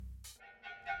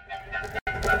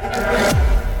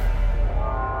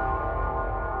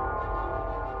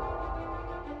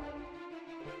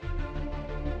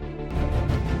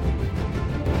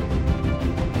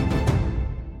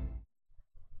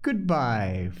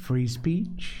by Free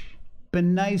Speech.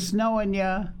 Been nice knowing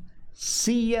ya.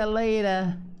 See ya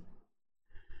later.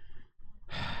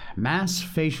 Mass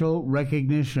facial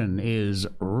recognition is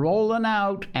rolling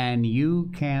out and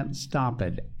you can't stop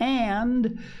it.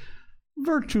 And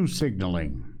virtue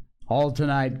signaling. All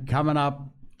tonight, coming up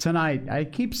tonight. I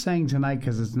keep saying tonight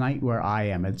because it's night where I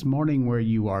am. It's morning where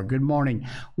you are. Good morning.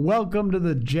 Welcome to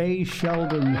the Jay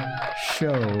Sheldon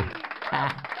Show.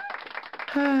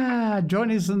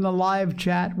 Join us in the live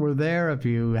chat. We're there. If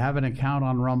you have an account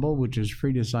on Rumble, which is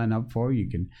free to sign up for, you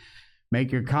can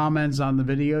make your comments on the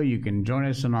video. You can join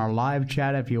us in our live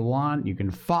chat if you want. You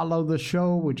can follow the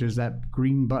show, which is that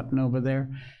green button over there.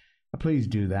 Please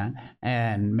do that.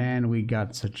 And man, we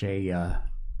got such a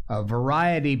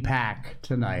variety pack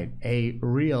tonight. A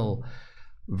real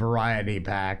variety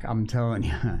pack, I'm telling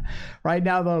you. Right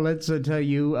now, though, let's tell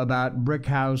you about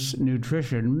Brickhouse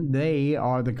Nutrition. They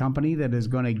are the company that is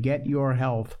going to get your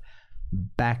health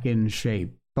back in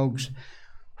shape. Folks,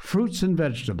 fruits and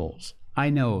vegetables. I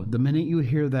know, the minute you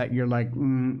hear that, you're like,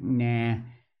 nah.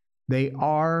 They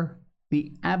are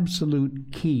the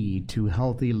absolute key to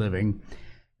healthy living.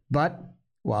 But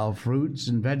while fruits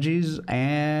and veggies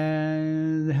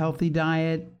and healthy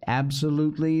diet,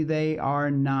 absolutely, they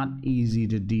are not easy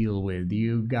to deal with.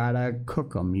 You gotta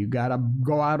cook them. You gotta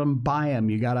go out and buy them.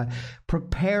 You gotta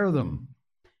prepare them.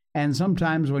 And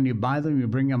sometimes when you buy them, you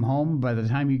bring them home. By the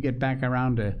time you get back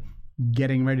around to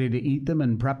getting ready to eat them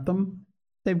and prep them,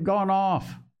 they've gone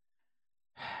off.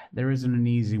 There isn't an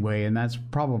easy way, and that's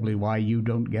probably why you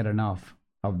don't get enough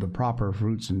of the proper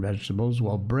fruits and vegetables.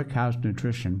 Well, Brickhouse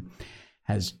Nutrition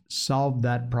has solved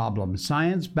that problem.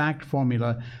 Science-backed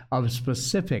formula of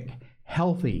specific,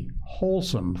 healthy,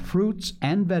 wholesome fruits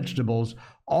and vegetables,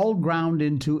 all ground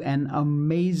into an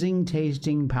amazing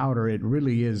tasting powder. It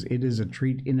really is. It is a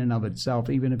treat in and of itself,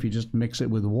 even if you just mix it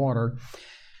with water.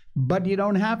 But you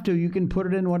don't have to. You can put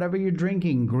it in whatever you're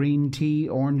drinking. Green tea,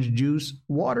 orange juice.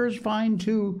 Water's fine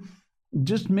too.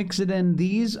 Just mix it in.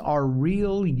 These are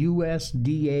real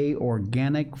USDA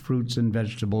organic fruits and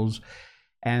vegetables,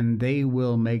 and they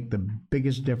will make the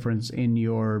biggest difference in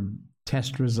your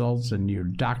test results and your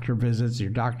doctor visits.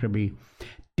 Your doctor will be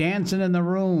dancing in the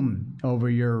room over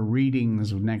your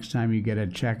readings next time you get a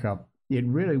checkup. It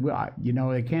really will. You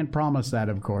know, they can't promise that,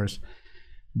 of course,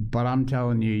 but I'm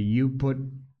telling you, you put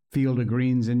Field of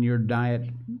Greens in your diet,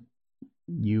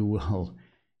 you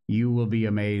will be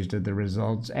amazed at the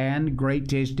results, and great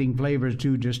tasting flavors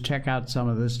too. Just check out some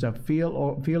of this stuff.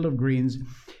 Field of Greens.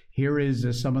 Here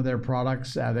is some of their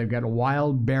products. They've got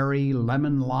wild berry,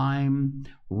 lemon lime,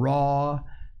 raw,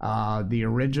 the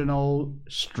original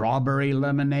strawberry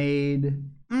lemonade.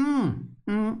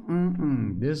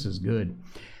 This is good.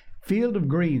 Field of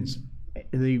Greens,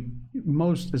 the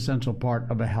most essential part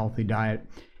of a healthy diet,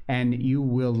 and you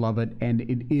will love it, and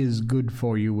it is good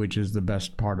for you, which is the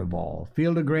best part of all.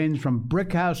 Field of Greens from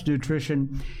Brickhouse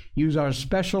Nutrition. Use our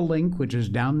special link, which is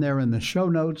down there in the show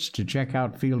notes, to check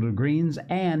out Field of Greens,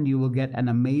 and you will get an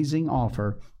amazing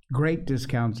offer. Great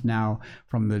discounts now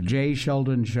from the Jay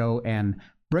Sheldon Show and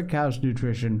Brickhouse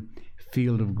Nutrition,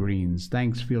 Field of Greens.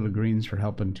 Thanks, Field of Greens, for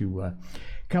helping to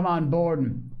come on board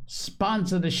and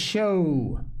sponsor the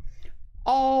show.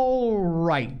 All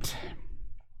right.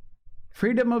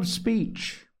 Freedom of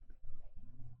speech.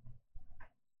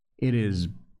 It is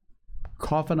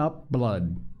coughing up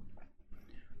blood.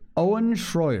 Owen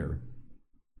Schroyer.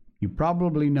 You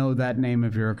probably know that name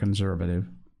if you're a conservative.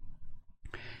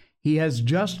 He has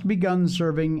just begun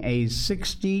serving a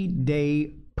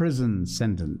 60-day prison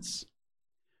sentence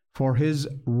for his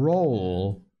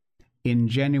role in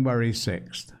January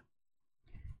 6th.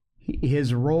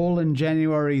 His role in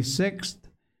January 6th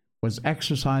was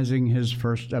exercising his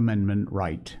First Amendment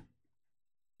right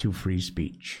to free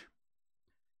speech.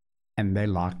 And they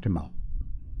locked him up.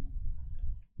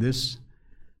 This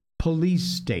police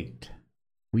state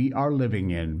we are living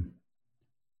in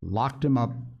locked him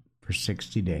up for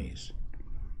 60 days.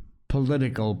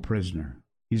 Political prisoner.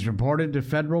 He's reported to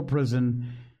federal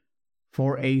prison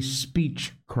for a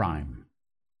speech crime,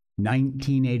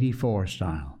 1984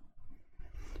 style.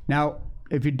 Now,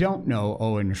 if you don't know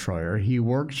Owen Schroyer, he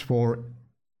works for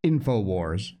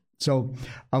InfoWars. So,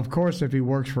 of course, if he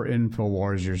works for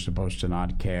InfoWars, you're supposed to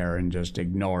not care and just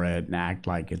ignore it and act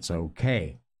like it's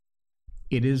okay.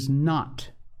 It is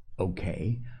not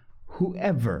okay,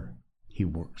 whoever he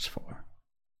works for.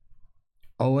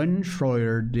 Owen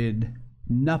Schroyer did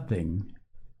nothing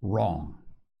wrong.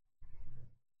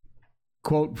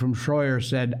 Quote from Schroyer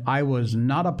said, "I was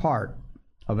not a part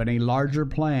of any larger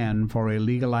plan for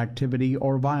illegal activity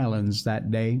or violence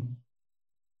that day."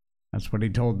 That's what he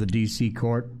told the D.C.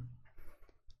 court.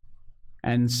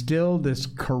 And still this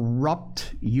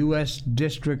corrupt U.S.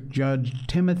 District Judge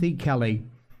Timothy Kelly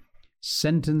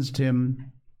sentenced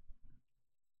him,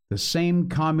 the same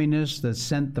communist that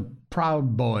sent the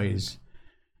Proud Boys,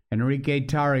 Enrique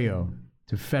Tarrio,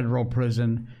 to federal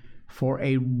prison for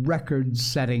a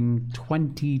record-setting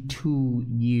 22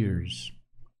 years.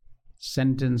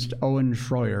 Sentenced Owen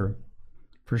Schroyer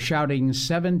for shouting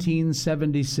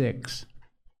 1776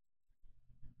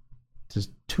 to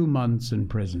 2 months in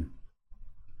prison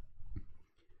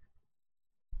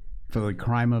for the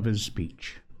crime of his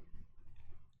speech.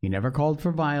 He never called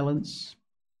for violence,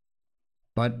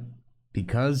 but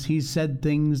because he said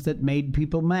things that made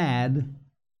people mad,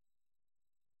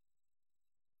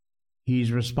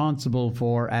 he's responsible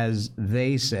for, as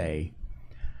they say,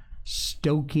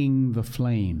 stoking the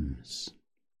flames.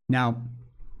 Now,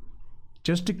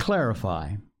 just to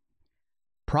clarify,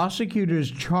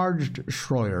 prosecutors charged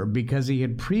Schroyer because he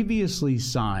had previously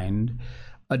signed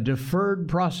a deferred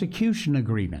prosecution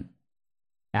agreement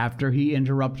after he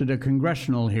interrupted a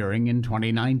congressional hearing in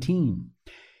 2019.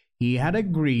 He had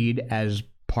agreed as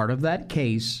part of that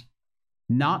case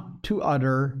not to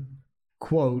utter,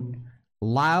 quote,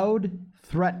 loud,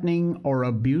 threatening, or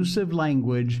abusive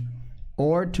language,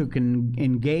 or to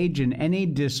engage in any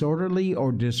disorderly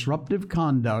or disruptive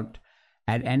conduct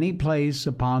at any place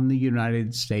upon the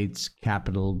United States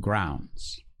Capitol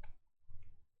grounds.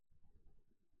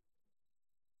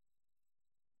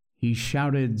 He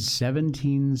shouted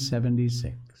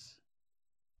 1776.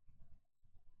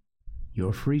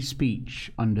 Your free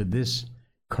speech under this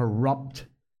corrupt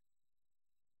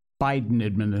Biden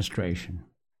administration.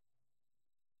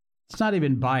 It's not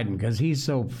even Biden, because he's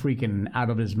so freaking out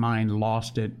of his mind,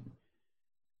 lost it,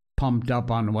 pumped up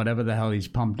on whatever the hell he's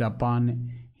pumped up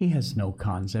on. He has no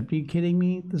concept. Are you kidding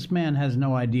me? This man has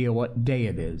no idea what day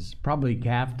it is. Probably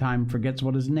halftime forgets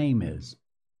what his name is.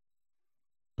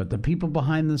 But the people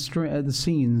behind the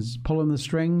scenes pulling the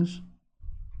strings,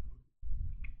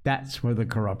 that's where the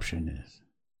corruption is.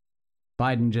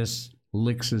 Biden just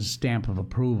licks his stamp of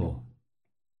approval.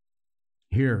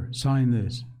 Here, sign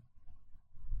this.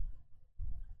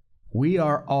 We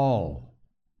are all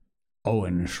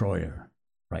Owen Schroyer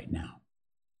right now.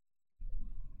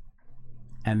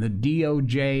 And the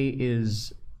DOJ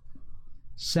is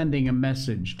sending a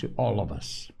message to all of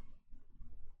us.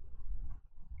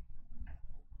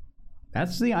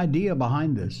 That's the idea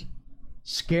behind this.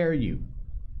 Scare you.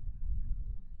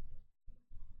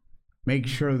 Make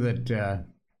sure that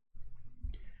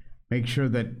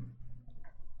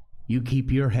you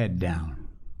keep your head down.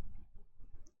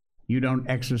 You don't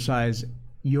exercise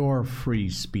your free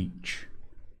speech.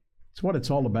 It's what it's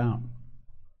all about.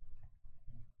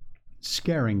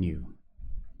 Scaring you.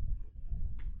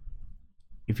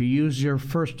 If you use your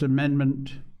First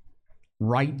Amendment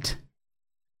right,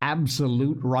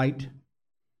 absolute right.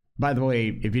 By the way,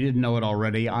 if you didn't know it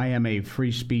already, I am a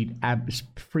free speech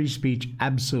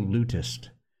absolutist.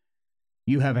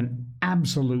 You have an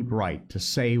absolute right to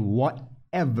say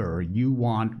whatever you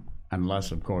want,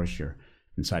 unless, of course, you're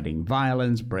inciting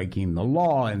violence, breaking the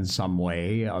law in some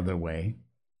way, other way.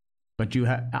 But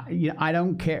I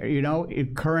don't care. You know,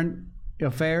 in current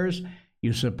affairs,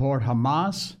 you support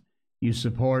Hamas, you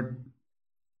support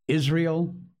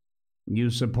Israel, you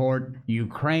support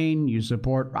Ukraine,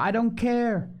 I don't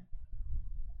care.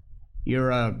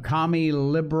 You're a commie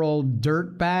liberal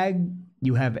dirtbag.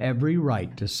 You have every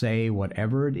right to say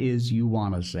whatever it is you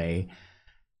want to say.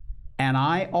 And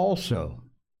I also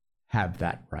have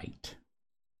that right.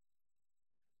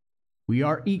 We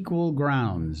are equal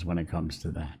grounds when it comes to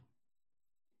that.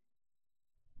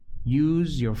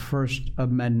 Use your First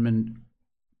Amendment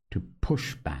to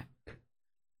push back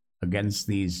against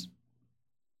these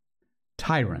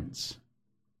tyrants.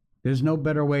 There's no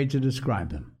better way to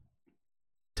describe them.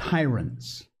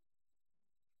 Tyrants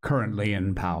currently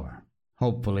in power.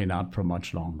 Hopefully not for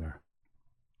much longer.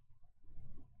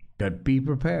 But be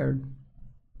prepared.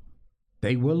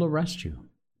 They will arrest you.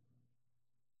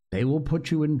 They will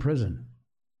put you in prison.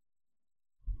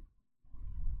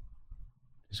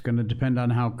 It's going to depend on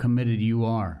how committed you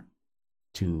are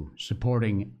to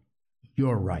supporting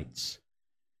your rights.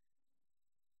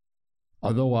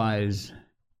 Otherwise,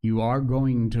 you are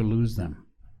going to lose them.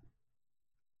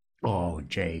 Oh,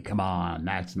 Jay, come on.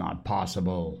 That's not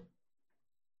possible.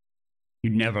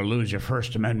 You'd never lose your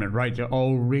First Amendment right to...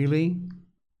 Oh, really?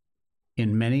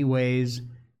 In many ways,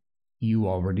 you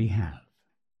already have.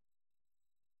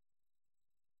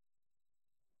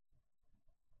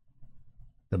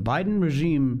 The Biden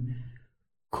regime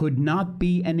could not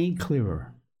be any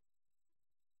clearer.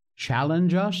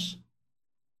 Challenge us,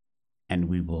 and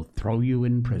we will throw you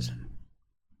in prison.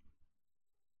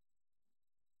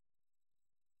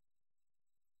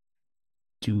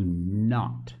 Do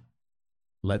not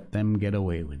let them get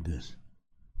away with this.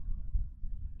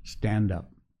 Stand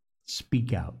up.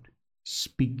 Speak out.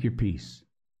 Speak your piece.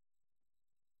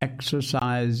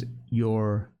 Exercise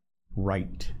your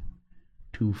right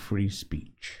to free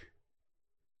speech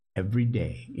every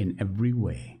day, in every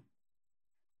way,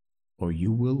 or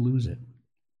you will lose it.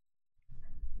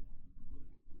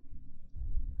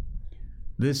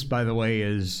 This, by the way,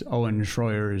 is Owen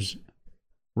Schroyer's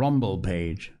Rumble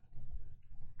page,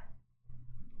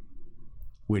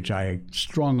 which I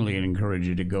strongly encourage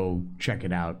you to go check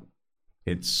it out.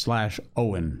 It's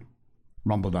 /Owen,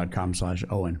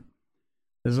 rumble.com/Owen.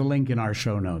 There's a link in our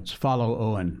show notes. Follow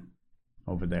Owen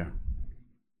over there.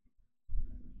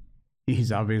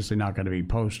 He's obviously not going to be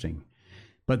posting.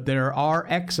 But there are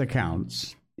X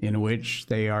accounts in which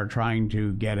they are trying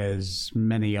to get as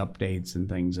many updates and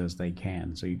things as they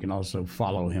can. So you can also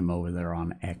follow him over there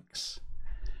on X.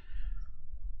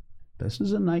 This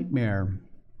is a nightmare,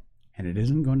 and it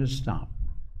isn't going to stop.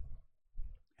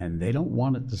 And they don't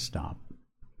want it to stop.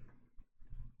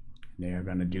 They are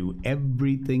going to do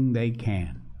everything they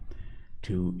can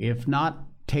to, if not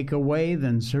take away,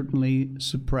 then certainly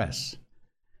suppress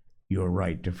your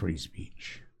right to free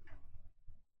speech.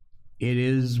 It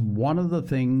is one of the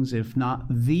things, if not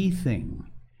the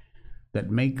thing, that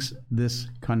makes this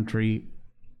country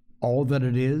all that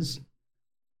it is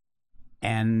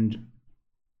and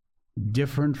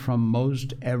different from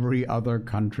most every other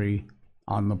country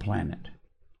on the planet.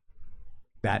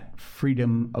 That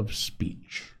freedom of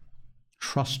speech.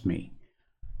 Trust me,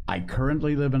 I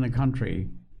currently live in a country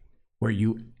where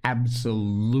you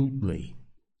absolutely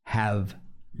have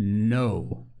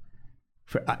no...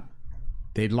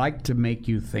 They'd like to make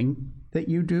you think that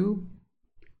you do.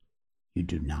 You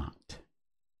do not.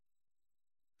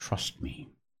 Trust me.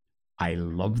 I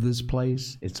love this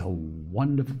place. It's a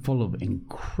wonderful, full of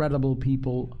incredible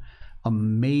people,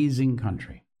 amazing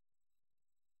country.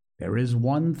 There is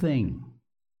one thing.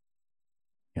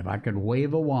 If I could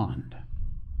wave a wand,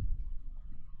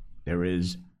 there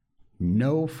is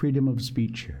no freedom of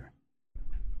speech here. It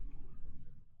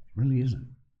really isn't.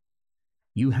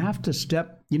 You have to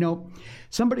step,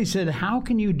 somebody said, how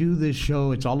can you do this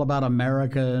show? It's all about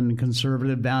America and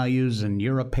conservative values, and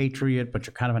you're a patriot, but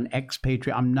you're kind of an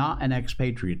expatriate. I'm not an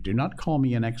expatriate. Do not call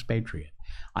me an expatriate.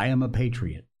 I am a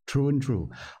patriot, true and true.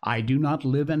 I do not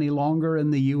live any longer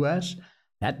in the U.S.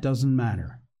 That doesn't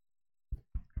matter.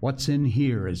 What's in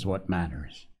here is what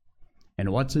matters.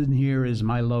 And what's in here is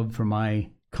my love for my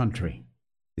country,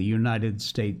 the United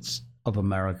States of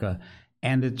America,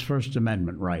 and its First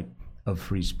Amendment right of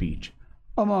free speech,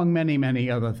 among many, many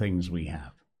other things we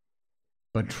have.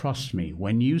 But trust me,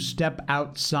 when you step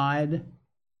outside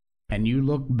and you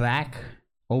look back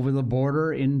over the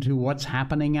border into what's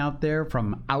happening out there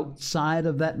from outside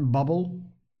of that bubble,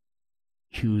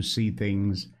 you see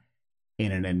things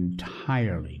in an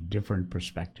entirely different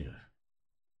perspective.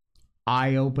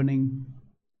 Eye-opening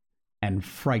and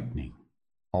frightening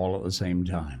all at the same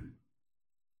time.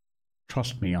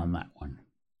 Trust me on that one,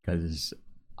 because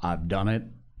I've done it.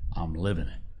 I'm living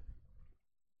it.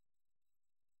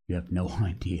 You have no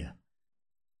idea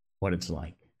what it's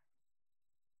like.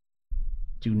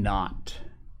 Do not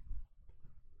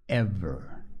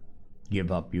ever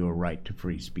give up your right to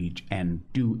free speech, and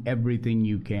do everything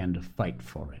you can to fight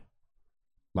for it,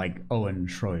 like Owen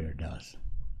Schroyer does.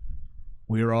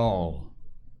 We're all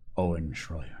Owen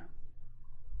Schroyer.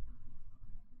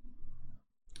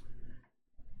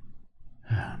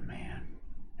 Oh, man.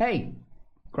 Hey!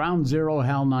 Ground Zero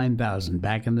Hal 9000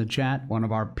 back in the chat, one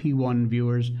of our P1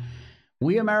 viewers.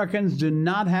 We Americans do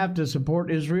not have to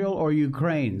support Israel or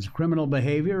Ukraine's criminal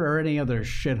behavior or any other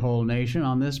shithole nation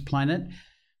on this planet,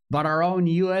 but our own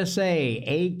USA,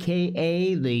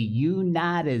 a.k.a. the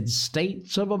United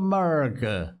States of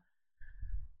America.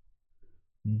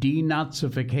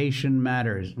 Denazification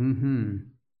matters.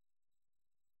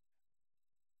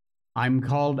 I'm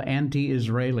called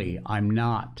anti-Israeli. I'm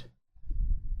not.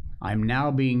 I'm now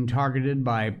being targeted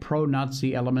by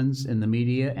pro-Nazi elements in the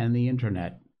media and the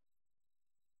internet.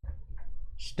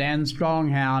 Stand strong,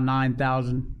 Hal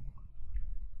 9000.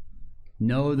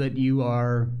 Know that you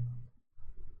are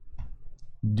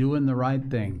doing the right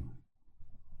thing.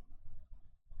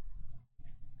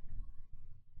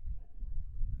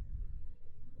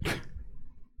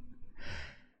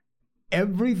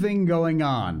 Everything going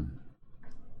on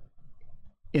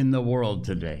in the world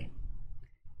today.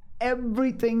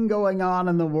 Everything going on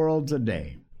in the world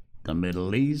today. The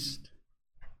Middle East,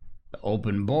 the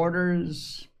open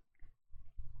borders.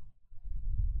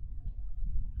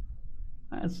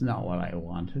 That's not what I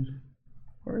wanted.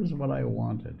 Where's what I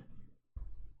wanted?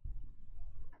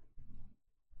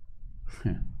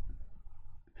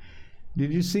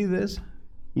 Did you see this?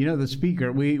 You know, the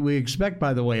speaker, we expect,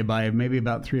 by the way, by maybe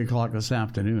about 3 o'clock this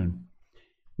afternoon,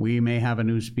 we may have a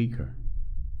new speaker.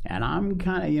 And I'm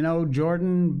kind of,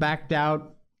 Jordan backed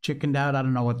out, chickened out. I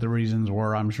don't know what the reasons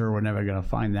were. I'm sure we're never going to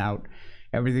find out.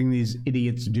 Everything these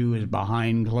idiots do is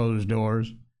behind closed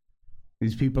doors.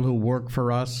 These people who work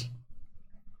for us.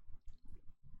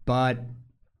 But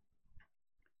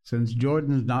since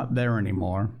Jordan's not there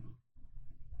anymore,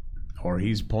 or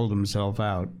he's pulled himself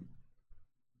out,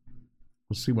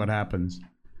 we'll see what happens.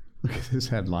 Look at this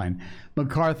headline.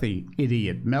 McCarthy,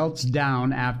 idiot, melts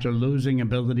down after losing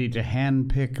ability to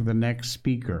handpick the next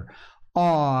speaker.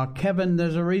 Aw, Kevin,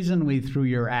 there's a reason we threw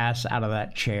your ass out of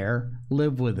that chair.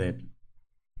 Live with it.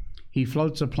 He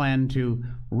floats a plan to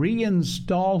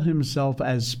reinstall himself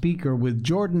as speaker with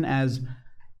Jordan as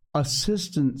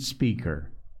assistant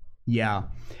speaker. Yeah.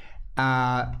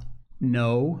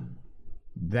 No,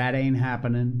 that ain't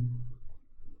happening.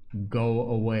 Go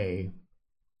away.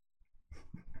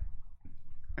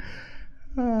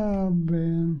 Oh,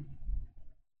 man.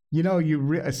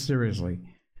 Seriously,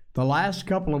 the last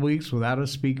couple of weeks without a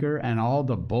speaker and all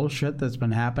the bullshit that's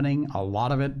been happening, a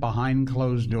lot of it behind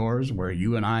closed doors where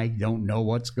you and I don't know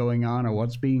what's going on or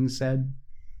what's being said,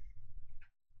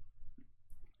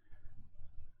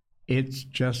 it's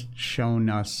just shown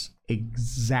us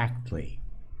exactly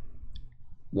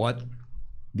what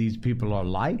these people are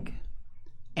like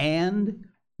and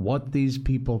what these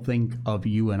people think of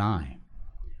you and I,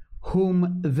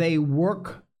 whom they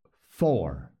work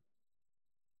for,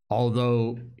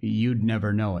 although you'd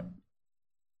never know it.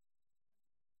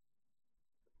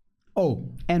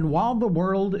 Oh, and while the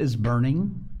world is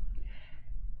burning,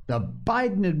 the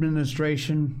Biden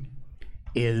administration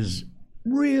is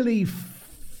really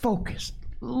focused,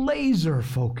 laser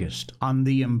focused on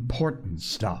the important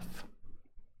stuff,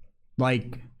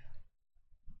 like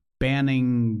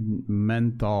banning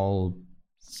menthol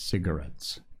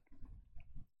cigarettes.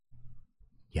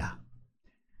 Yeah.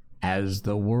 As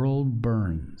the world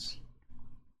burns.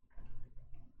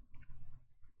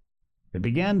 They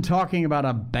began talking about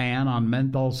a ban on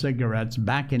menthol cigarettes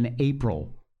back in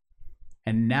April.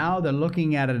 And now they're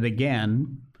looking at it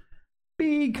again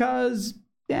because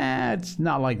it's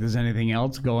not like there's anything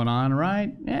else going on,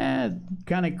 right? It's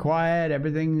kind of quiet.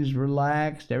 Everything's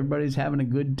relaxed. Everybody's having a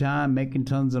good time, making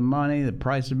tons of money. The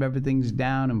price of everything's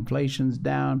down. Inflation's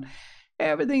down.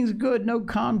 Everything's good. No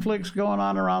conflicts going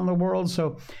on around the world.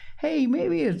 So, hey,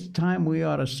 maybe it's time we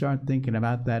ought to start thinking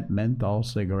about that menthol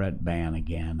cigarette ban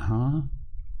again, huh?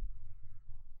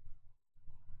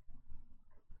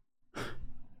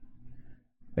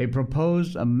 They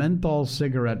proposed a menthol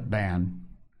cigarette ban,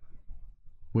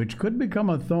 which could become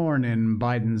a thorn in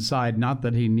Biden's side. Not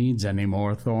that he needs any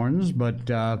more thorns, but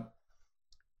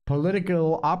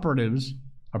political operatives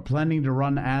are planning to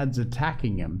run ads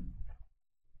attacking him.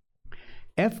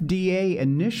 FDA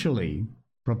initially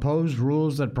proposed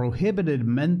rules that prohibited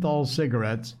menthol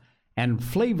cigarettes and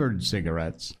flavored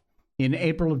cigarettes in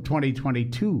April of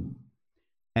 2022.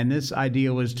 And this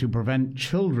idea was to prevent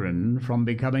children from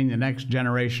becoming the next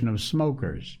generation of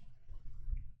smokers,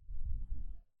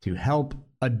 to help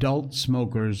adult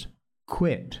smokers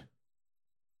quit.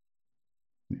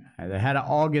 They had an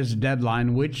August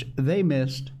deadline, which they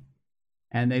missed,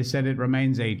 and they said it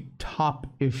remains a top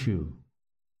issue.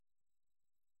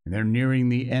 They're nearing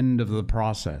the end of the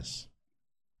process.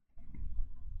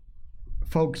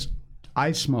 Folks,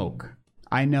 I smoke.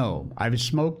 I know. I've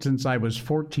smoked since I was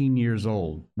 14 years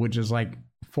old, which is like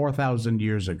 4,000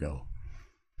 years ago.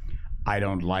 I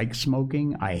don't like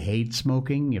smoking. I hate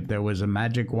smoking. If there was a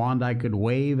magic wand I could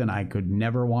wave and I could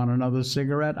never want another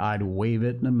cigarette, I'd wave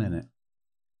it in a minute.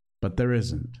 But there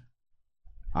isn't.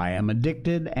 I am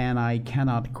addicted and I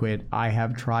cannot quit. I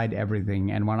have tried everything.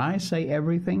 And when I say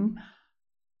everything,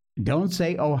 don't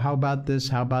say, oh, how about this?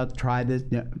 How about try this?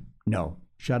 No,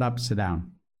 shut up, sit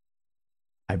down.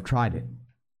 I've tried it.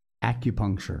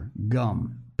 Acupuncture,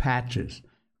 gum, patches,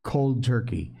 cold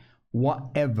turkey,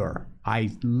 whatever.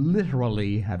 I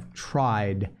literally have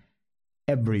tried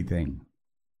everything.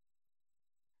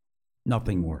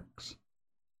 Nothing works.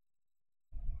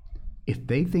 If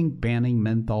they think banning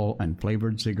menthol and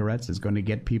flavored cigarettes is going to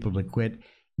get people to quit,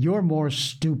 you're more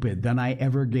stupid than I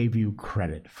ever gave you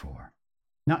credit for.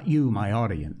 Not you, my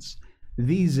audience.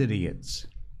 These idiots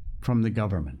from the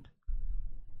government.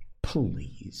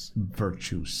 Please,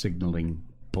 virtue signaling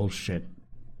bullshit.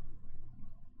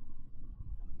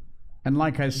 And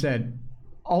like I said,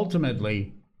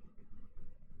 ultimately,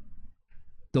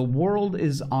 the world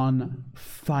is on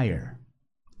fire,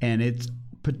 and it's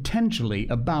potentially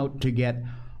about to get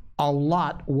a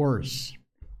lot worse.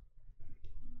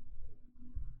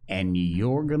 and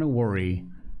you're going to worry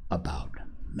about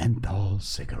menthol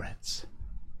cigarettes.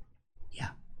 Yeah,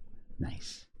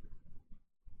 nice.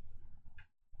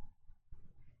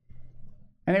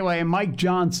 Anyway, Mike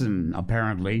Johnson,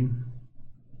 apparently,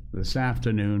 this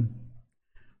afternoon,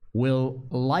 will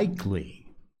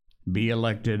likely be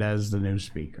elected as the new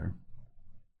speaker.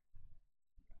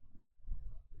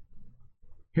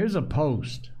 Here's a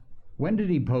post. When did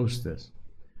he post this?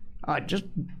 Just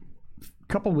a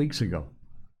couple weeks ago.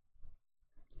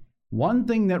 One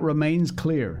thing that remains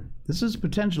clear, this is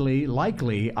potentially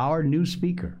likely our new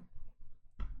speaker.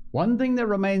 One thing that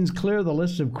remains clear, the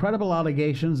list of credible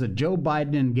allegations that Joe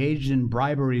Biden engaged in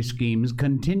bribery schemes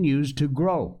continues to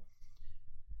grow.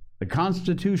 The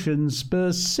Constitution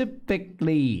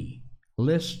specifically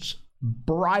lists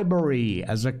bribery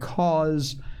as a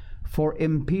cause for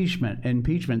impeachment.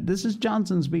 This is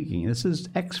Johnson speaking. This is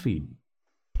XFeed.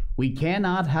 We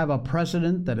cannot have a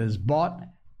president that is bought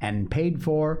and paid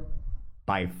for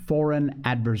by foreign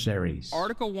adversaries.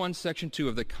 Article 1, Section 2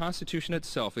 of the Constitution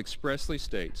itself expressly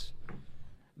states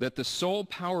that the sole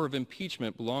power of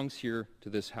impeachment belongs here to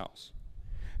this House.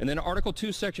 And then Article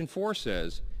 2, Section 4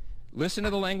 says, listen to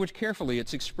the language carefully,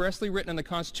 it's expressly written in the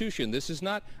Constitution. This is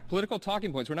not political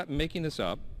talking points. We're not making this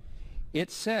up.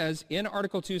 It says in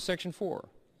Article 2, Section 4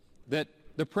 that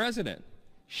the president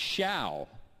shall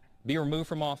be removed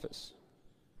from office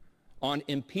on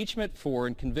impeachment for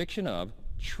and conviction of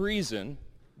treason,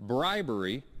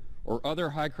 bribery, or other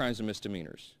high crimes and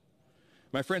misdemeanors.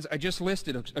 My friends, I just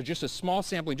listed just a small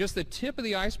sampling, just the tip of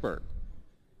the iceberg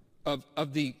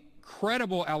of the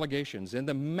credible allegations and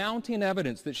the mounting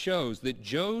evidence that shows that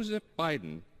Joseph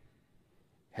Biden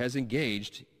has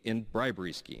engaged in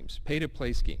bribery schemes,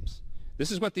 pay-to-play schemes.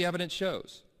 This is what the evidence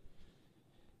shows.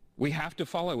 We have to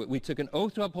follow it. We took an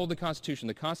oath to uphold the Constitution.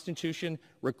 The Constitution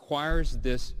requires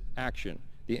this action.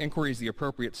 The inquiry is the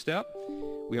appropriate step.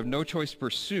 We have no choice to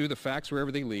pursue the facts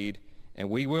wherever they lead, and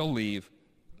we will leave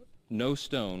no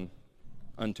stone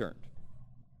unturned.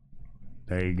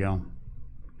 There you go.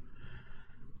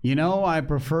 You know, I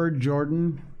preferred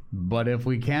Jordan, but if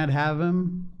we can't have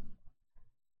him,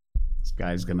 this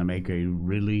guy's going to make a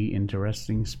really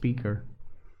interesting speaker.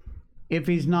 If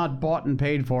he's not bought and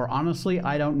paid for, honestly,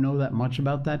 I don't know that much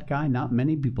about that guy. Not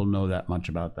many people know that much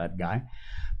about that guy.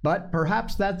 But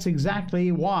perhaps that's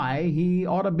exactly why he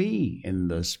ought to be in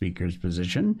the speaker's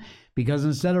position, because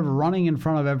instead of running in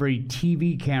front of every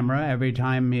TV camera every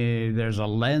time there's a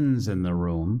lens in the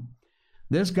room,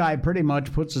 this guy pretty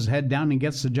much puts his head down and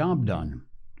gets the job done.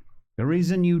 The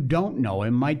reason you don't know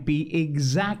him might be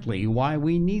exactly why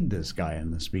we need this guy in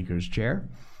the speaker's chair,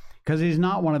 because he's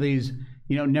not one of these,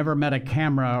 never met a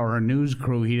camera or a news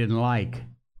crew he didn't like.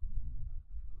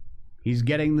 He's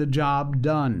getting the job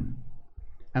done.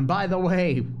 And by the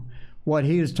way, what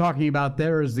he is talking about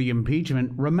there is the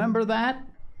impeachment. Remember that?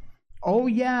 Oh,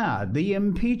 yeah, the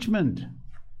impeachment.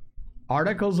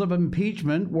 Articles of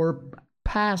impeachment were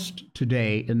passed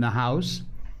today in the House.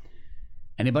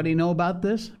 Anybody know about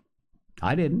this?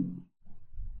 I didn't.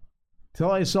 Till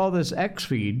I saw this X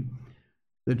feed.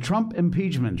 The Trump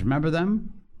impeachment, remember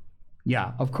them?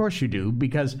 Yeah, of course you do,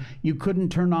 because you couldn't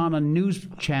turn on a news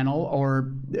channel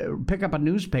or pick up a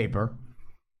newspaper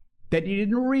that you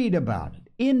didn't read about it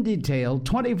in detail,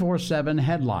 24/7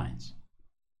 headlines.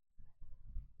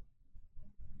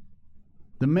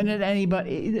 The minute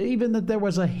anybody, even that there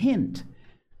was a hint,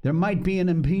 there might be an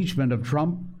impeachment of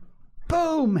Trump,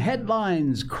 boom,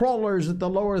 headlines, crawlers at the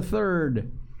lower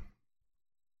third.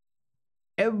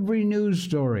 Every news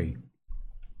story.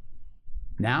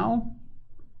 Now,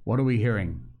 what are we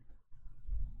hearing?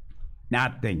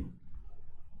 Nothing.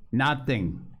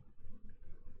 Nothing.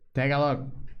 Take a look.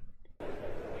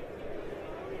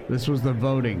 This was the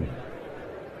voting.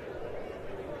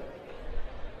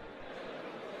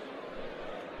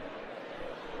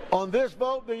 On this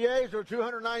vote, the yeas are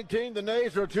 219, the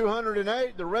nays are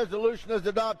 208. The resolution is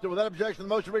adopted. Without objection, the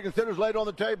motion reconsidered is laid on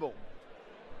the table.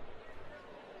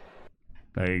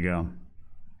 There you go.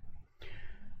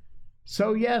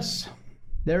 So, yes,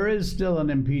 there is still an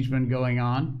impeachment going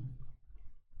on.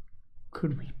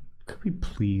 Could we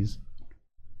please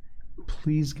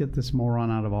get this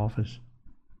moron out of office?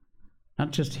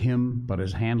 Not just him, but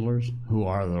his handlers, who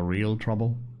are the real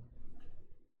trouble.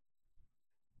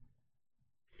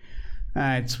 All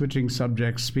right, switching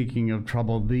subjects. Speaking of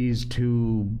trouble, these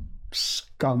two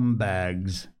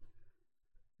scumbags.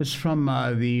 This is from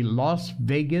the Las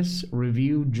Vegas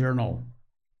Review-Journal.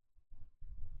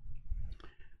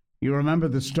 You remember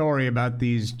the story about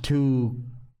these two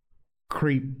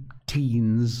creep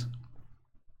teens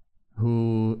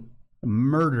who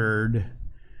murdered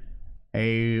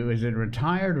Was it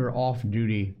retired or off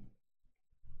duty?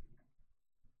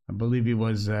 I believe he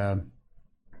was a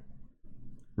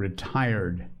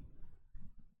retired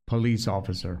police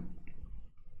officer.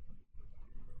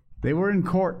 They were in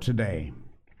court today.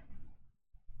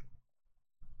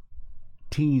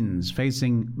 Teens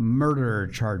facing murder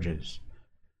charges,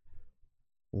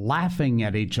 laughing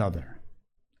at each other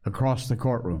across the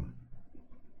courtroom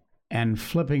and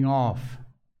flipping off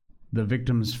the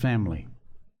victim's family.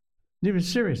 They were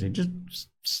seriously just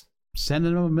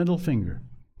sending them a middle finger.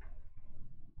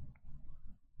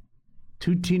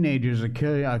 Two teenagers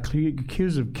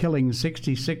accused of killing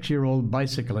 66-year-old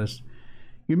bicyclist.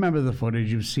 You remember the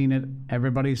footage. You've seen it.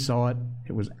 Everybody saw it.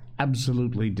 It was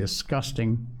absolutely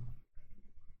disgusting.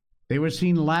 They were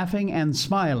seen laughing and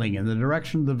smiling in the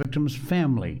direction of the victim's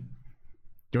family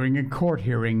during a court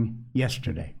hearing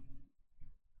yesterday.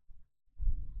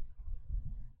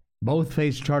 Both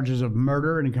face charges of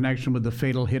murder in connection with the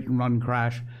fatal hit-and-run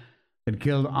crash that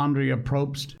killed Andrea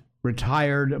Probst,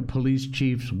 retired police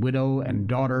chief's widow and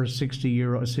daughter,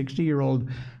 60-year-old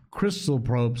Crystal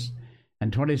Probst,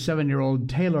 and 27-year-old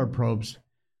Taylor Probst,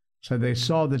 said they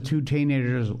saw the two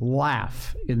teenagers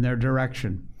laugh in their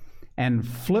direction and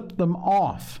flip them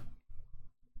off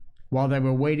while they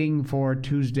were waiting for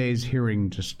Tuesday's hearing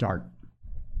to start.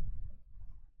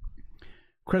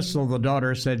 Crystal, the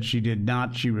daughter, said she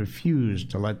refused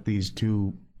to let these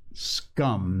two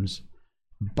scums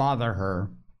bother her,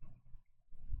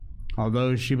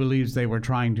 although she believes they were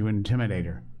trying to intimidate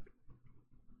her.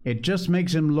 It just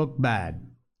makes him look bad,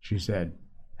 she said,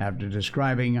 after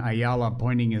describing Ayala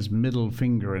pointing his middle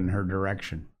finger in her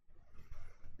direction.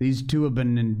 These two have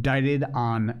been indicted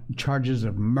on charges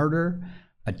of murder,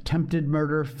 attempted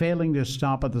murder, failing to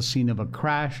stop at the scene of a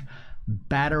crash,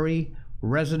 battery,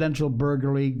 residential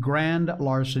burglary, grand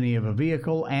larceny of a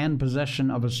vehicle, and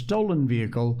possession of a stolen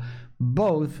vehicle.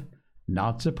 Both,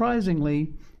 not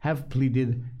surprisingly, have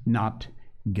pleaded not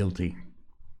guilty,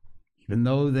 even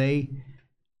though they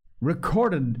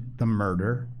recorded the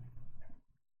murder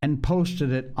and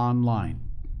posted it online.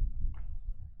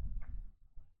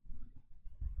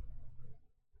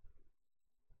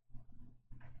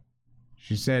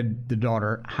 She said, the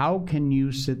daughter, "How can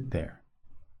you sit there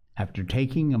after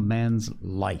taking a man's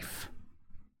life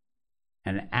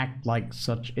and act like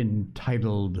such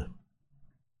entitled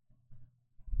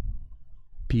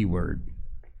P-word?"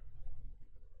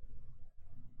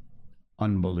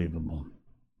 Unbelievable.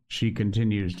 She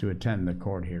continues to attend the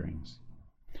court hearings.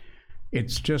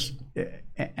 It's just,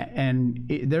 and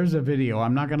there's a video.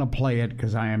 I'm not going to play it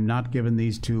because I am not giving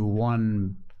these two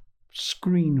one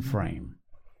screen frame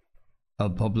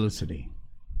of publicity.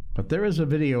 But there is a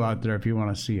video out there if you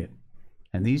want to see it.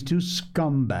 And these two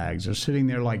scumbags are sitting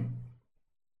there like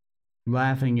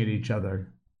laughing at each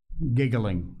other,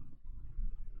 giggling,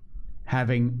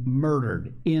 having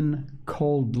murdered in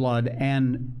cold blood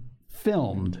and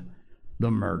filmed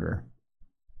the murder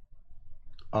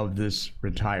of this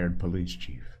retired police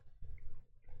chief.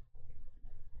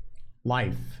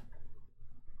 Life.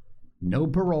 No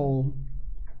parole,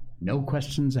 no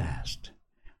questions asked.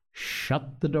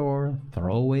 Shut the door,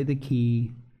 throw away the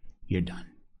key, you're done.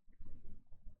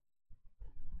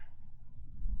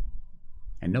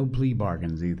 And no plea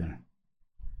bargains either.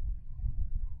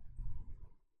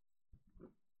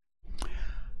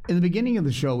 In the beginning of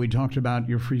the show, we talked about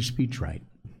your free speech right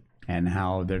and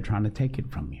how they're trying to take it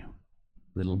from you,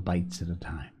 little bites at a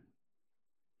time.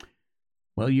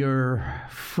 Well, your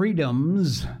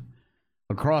freedoms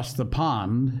across the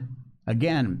pond,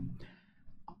 again,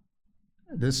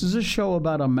 this is a show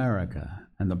about America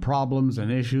and the problems and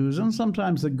issues and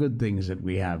sometimes the good things that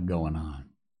we have going on.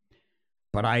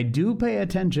 But I do pay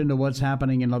attention to what's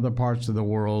happening in other parts of the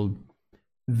world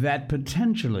that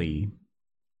potentially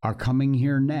are coming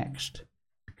here next,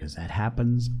 because that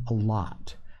happens a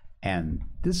lot. And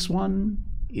this one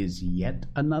is yet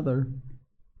another.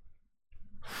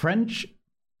 French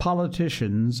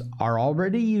politicians are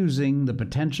already using the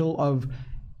potential of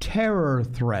terror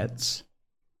threats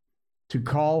to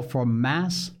call for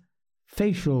mass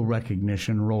facial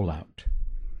recognition rollout.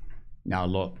 Now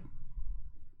look,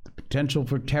 the potential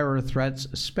for terror threats,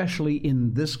 especially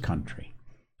in this country,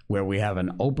 where we have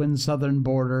an open southern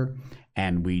border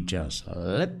and we just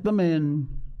let them in.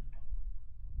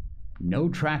 No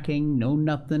tracking, no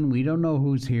nothing. We don't know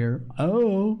who's here.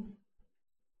 Oh,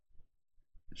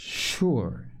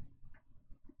 sure.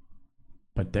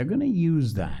 But they're going to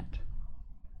use that.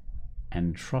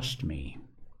 And trust me,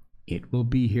 it will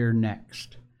be here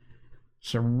next.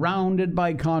 Surrounded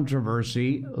by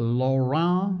controversy,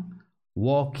 Laurent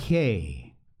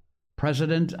Wauquiez,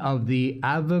 president of the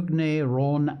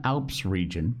Auvergne-Rhône-Alpes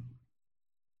region,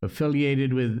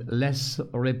 affiliated with Les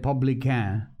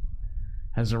Républicains,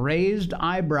 has raised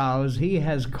eyebrows. He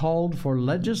has called for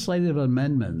legislative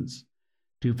amendments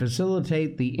to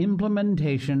facilitate the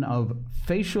implementation of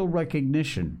facial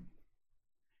recognition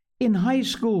in high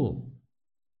school.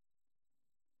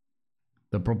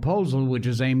 The proposal, which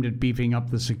is aimed at beefing up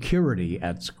the security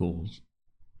at schools,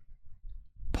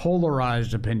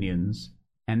 polarized opinions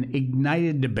and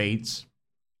ignited debates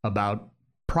about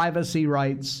privacy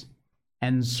rights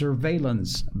and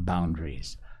surveillance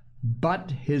boundaries.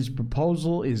 But his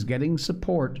proposal is getting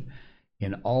support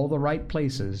in all the right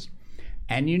places.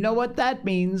 And you know what that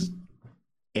means?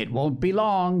 It won't be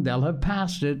long. They'll have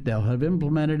passed it. They'll have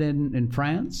implemented it in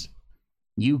France.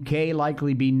 UK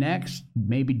likely be next.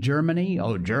 Maybe Germany.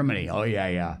 Oh, Germany. Oh,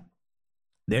 yeah.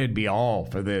 They'd be all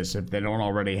for this if they don't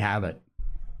already have it.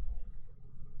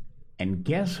 And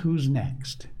guess who's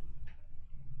next?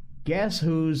 Guess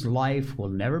whose life will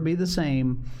never be the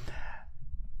same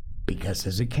because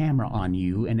there's a camera on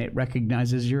you and it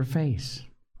recognizes your face.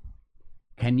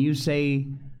 Can you say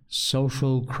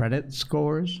social credit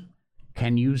scores?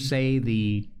 Can you say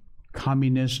the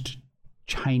communist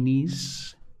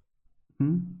Chinese?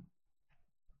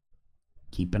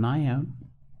 Keep an eye out.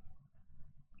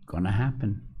 Gonna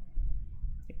happen.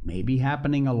 It may be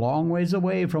happening a long ways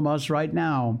away from us right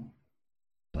now,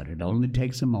 but it only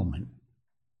takes a moment.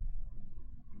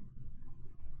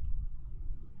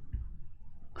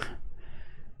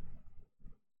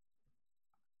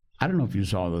 I don't know if you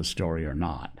saw this story or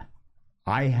not.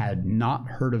 I had not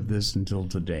heard of this until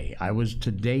today. I was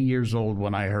today years old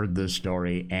when I heard this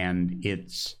story, and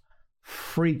it's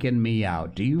freaking me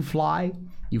out. Do you fly?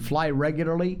 You fly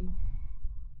regularly?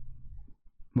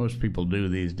 Most people do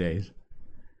these days.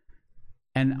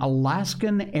 An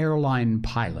Alaskan airline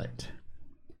pilot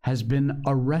has been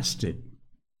arrested.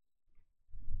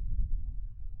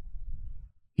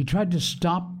 He tried to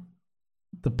stop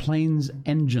the plane's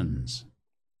engines.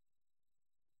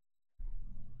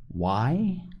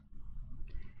 Why?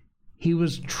 He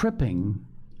was tripping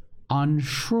on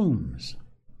shrooms.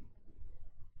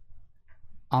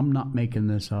 I'm not making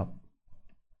this up.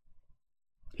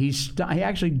 He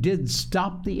actually did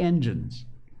stop the engines.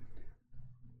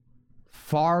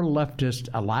 Far leftist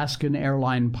Alaskan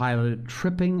airline pilot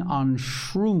tripping on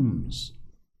shrooms.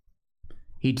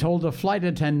 He told a flight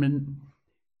attendant,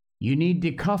 "You need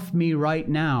to cuff me right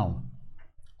now,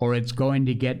 or it's going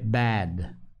to get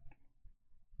bad."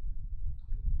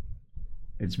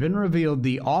 It's been revealed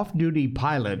the off-duty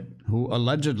pilot who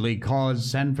allegedly caused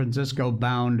San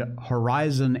Francisco-bound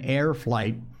Horizon Air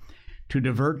flight to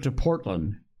divert to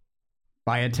Portland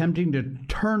by attempting to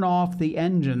turn off the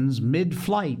engines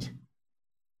mid-flight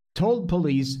told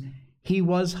police he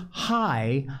was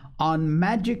high on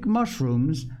magic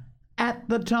mushrooms at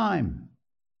the time.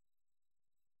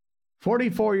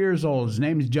 44 years old, his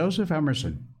name is Joseph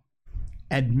Emerson,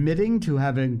 admitting to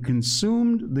having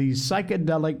consumed the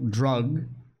psychedelic drug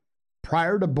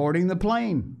prior to boarding the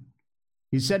plane.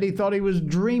 He said he thought he was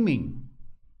dreaming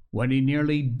when he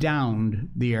nearly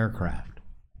downed the aircraft.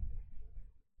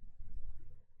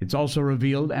 It's also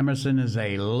revealed Emerson is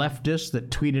a leftist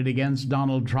that tweeted against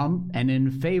Donald Trump and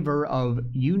in favor of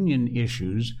union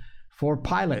issues for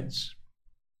pilots.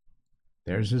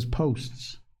 There's his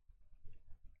posts.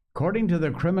 According to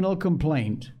the criminal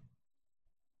complaint,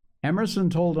 Emerson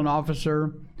told an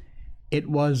officer, "It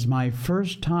was my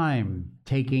first time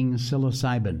taking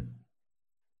psilocybin,"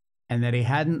 and that he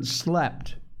hadn't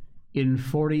slept in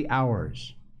 40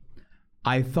 hours.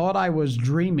 "I thought I was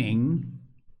dreaming,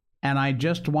 and I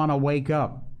just want to wake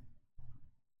up,"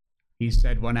 he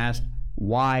said when asked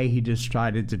why he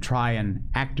decided to try and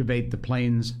activate the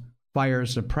plane's fire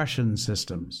suppression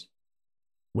systems,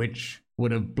 which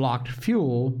would have blocked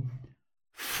fuel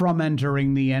from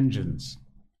entering the engines,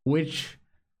 which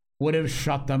would have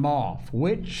shut them off,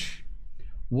 which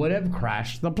would have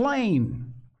crashed the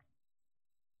plane.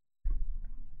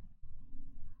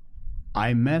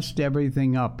 "I messed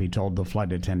everything up," he told the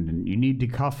flight attendant. "You need to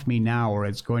cuff me now or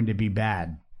it's going to be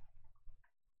bad."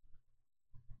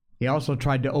 He also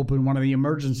tried to open one of the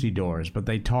emergency doors, but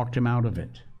they talked him out of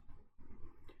it.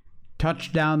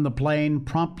 Touched down the plane,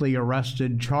 promptly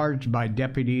arrested, charged by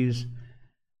deputies,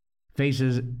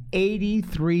 faces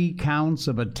 83 counts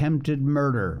of attempted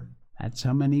murder. That's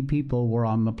how many people were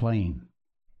on the plane.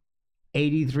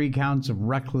 83 counts of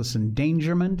reckless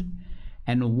endangerment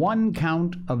and 1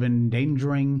 count of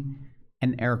endangering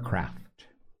an aircraft.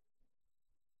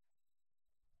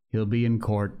 He'll be in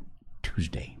court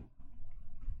Tuesday.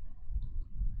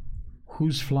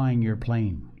 Who's flying your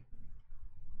plane?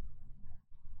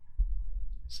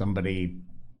 Somebody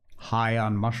high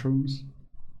on mushrooms?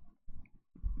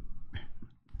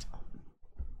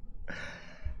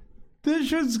 This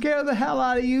should scare the hell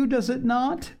out of you, does it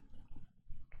not?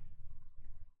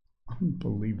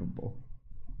 Unbelievable.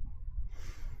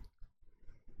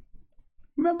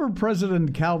 Remember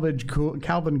President Calvin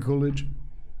Coolidge?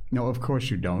 No, of course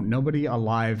you don't. Nobody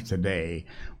alive today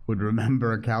would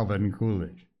remember Calvin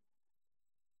Coolidge.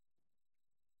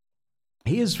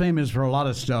 He is famous for a lot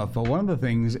of stuff, but one of the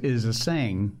things is a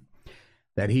saying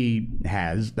that he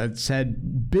has that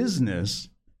said business,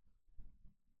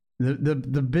 the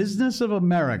business of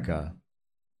America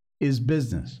is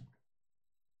business.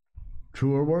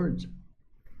 Truer words.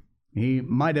 He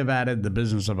might have added the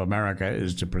business of America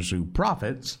is to pursue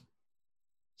profits.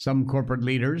 Some corporate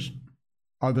leaders,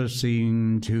 others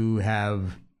seem to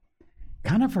have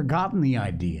kind of forgotten the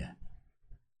idea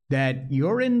that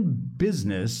you're in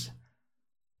business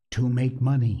to make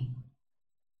money.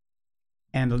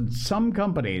 And some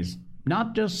companies,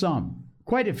 not just some,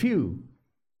 quite a few,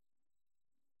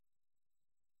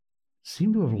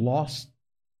 seem to have lost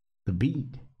the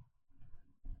beat.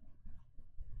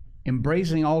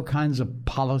 Embracing all kinds of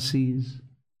policies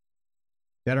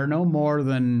that are no more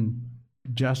than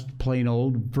just plain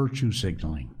old virtue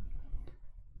signaling.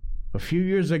 A few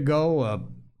years ago, a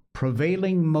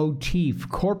prevailing motif,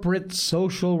 corporate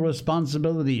social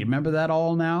responsibility. Remember that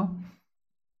all now?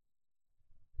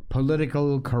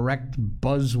 Political correct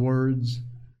buzzwords,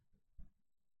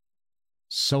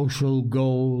 social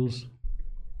goals.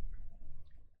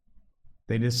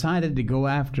 They decided to go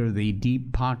after the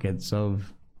deep pockets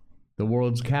of the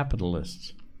world's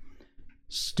capitalists.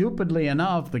 Stupidly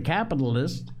enough, the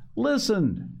capitalists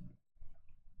listened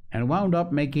and wound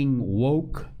up making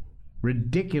woke,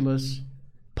 ridiculous,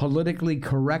 politically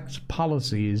correct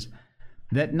policies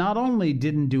that not only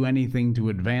didn't do anything to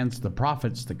advance the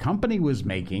profits the company was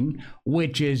making,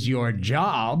 which is your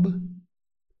job,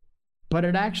 but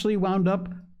it actually wound up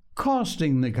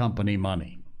costing the company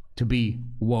money to be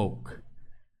woke.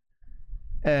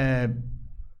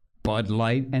 Bud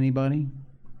Light, anybody?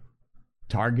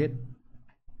 Target?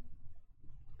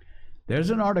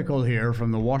 There's an article here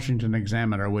from the Washington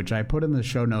Examiner, which I put in the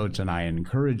show notes, and I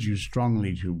encourage you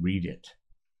strongly to read it.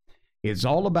 It's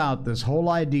all about this whole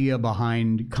idea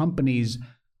behind companies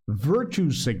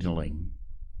virtue signaling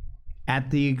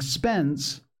at the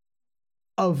expense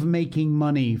of making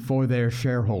money for their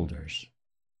shareholders,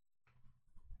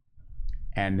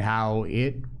 and how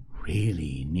it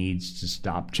really needs to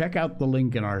stop. Check out the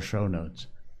link in our show notes.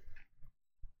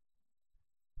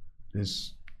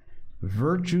 This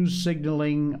virtue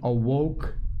signaling, a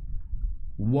woke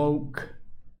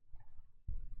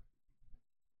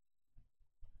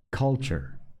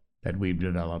culture that we've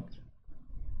developed.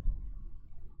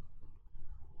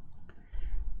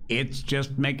 It's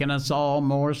just making us all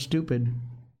more stupid.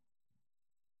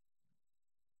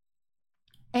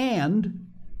 And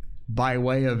by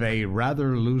way of a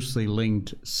rather loosely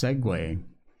linked segue,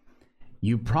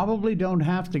 you probably don't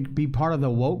have to be part of the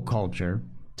woke culture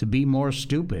to be more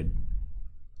stupid.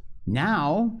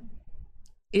 Now,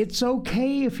 it's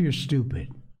okay if you're stupid.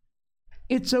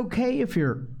 It's okay if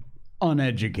you're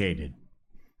uneducated.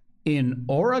 In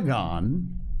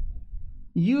Oregon,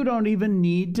 you don't even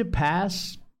need to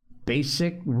pass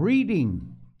basic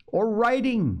reading or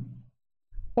writing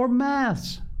or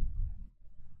maths.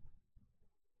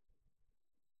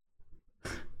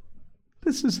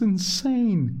 This is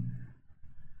insane.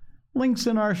 Links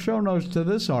in our show notes to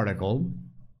this article.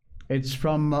 It's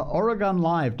from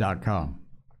OregonLive.com.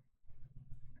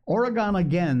 Oregon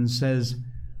again says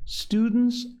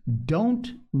students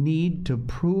don't need to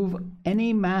prove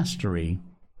any mastery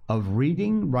of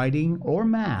reading, writing, or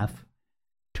math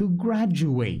to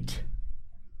graduate.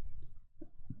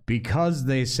 Because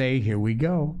they say, here we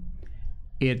go,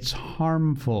 it's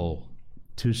harmful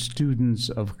to students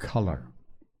of color.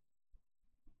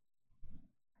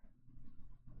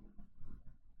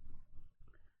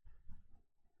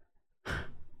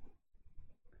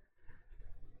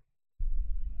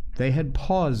 They had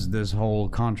paused this whole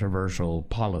controversial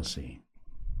policy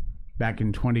back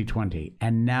in 2020,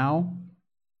 and now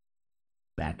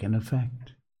back in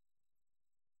effect.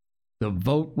 The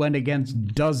vote went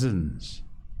against dozens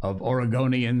of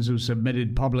Oregonians who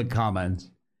submitted public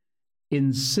comments,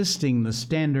 insisting the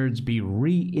standards be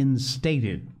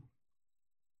reinstated.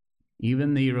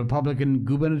 Even the Republican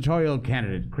gubernatorial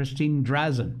candidate, Christine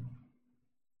Drazan,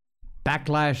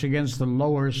 backlash against the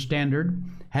lower standard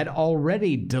had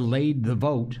already delayed the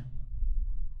vote,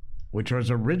 which was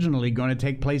originally going to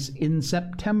take place in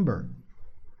September.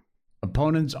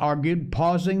 Opponents argued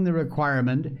pausing the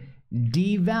requirement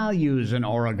devalues an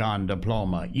Oregon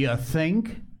diploma. You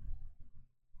think?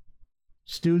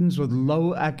 Students with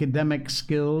low academic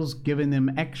skills, giving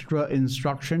them extra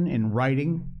instruction in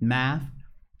writing, math,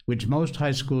 which most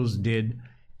high schools did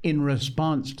in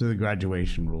response to the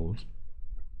graduation rules.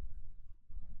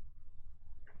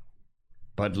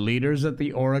 But leaders at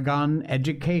the Oregon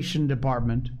Education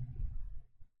Department,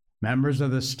 members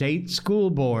of the state school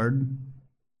board,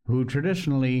 who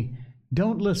traditionally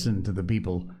don't listen to the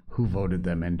people who voted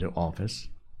them into office.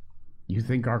 You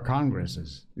think our Congress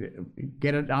is,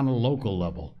 get it on a local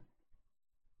level,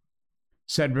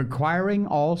 said requiring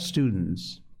all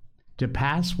students to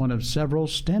pass one of several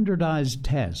standardized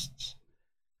tests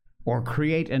or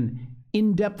create an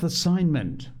in-depth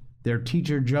assignment their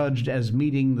teacher judged as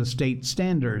meeting the state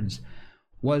standards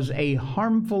was a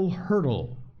harmful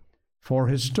hurdle for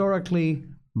historically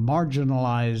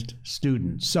marginalized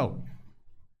students. So,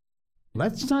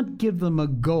 let's not give them a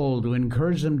goal to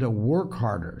encourage them to work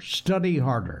harder, study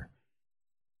harder,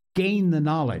 gain the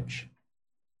knowledge.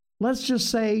 Let's just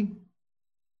say,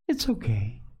 it's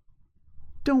okay.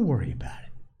 Don't worry about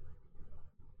it.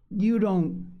 You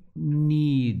don't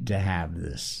need to have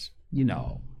this,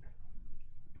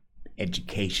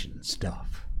 education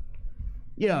stuff.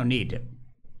 You don't need to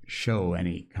show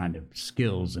any kind of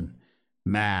skills in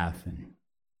math and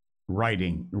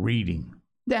writing, reading.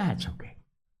 That's okay.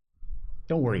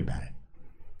 Don't worry about it.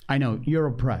 I know you're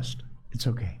oppressed. It's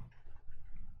okay.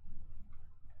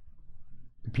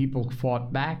 The people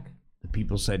fought back. The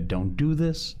people said, don't do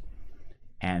this.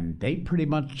 And they pretty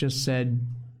much just said,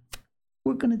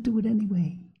 we're going to do it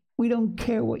anyway. We don't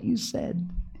care what you said.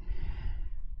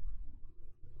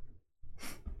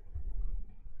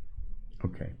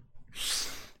 Okay.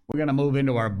 We're going to move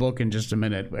into our book in just a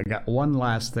minute. I got one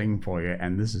last thing for you,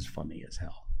 and this is funny as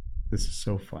hell. This is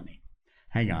so funny.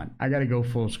 Hang on. I got to go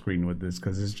full screen with this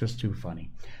because it's just too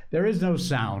funny. There is no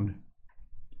sound.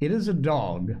 It is a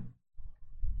dog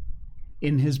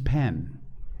in his pen.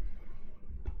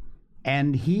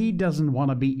 And he doesn't want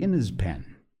to be in his pen.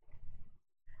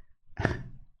 I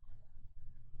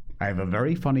have a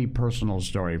very funny personal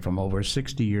story from over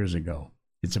 60 years ago.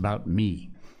 It's about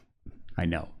me. I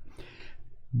know.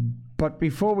 But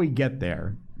before we get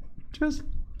there, just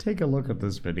take a look at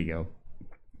this video.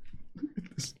 Look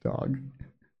at this dog.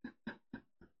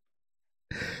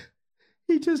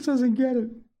 He just doesn't get it.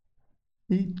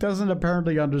 He doesn't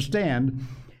apparently understand.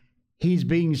 He's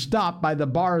being stopped by the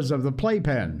bars of the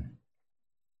playpen.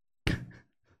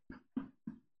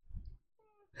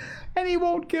 And he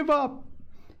won't give up.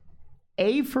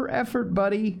 A for effort,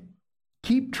 buddy.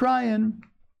 Keep trying.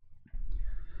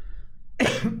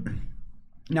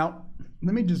 Now,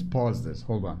 let me just pause this.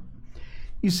 Hold on.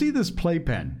 You see this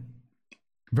playpen?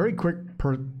 Very quick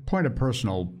point of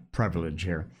personal privilege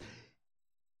here.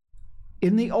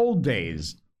 In the old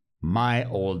days, my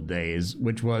old days,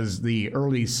 which was the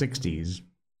early 60s,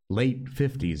 late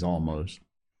 50s almost,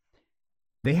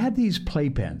 they had these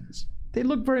playpens. They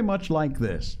looked very much like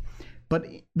this. But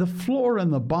the floor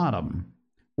in the bottom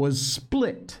was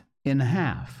split in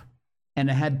half. And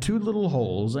it had two little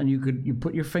holes, and you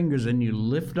put your fingers in, you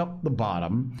lift up the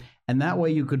bottom, and that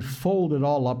way you could fold it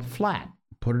all up flat,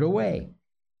 put it away.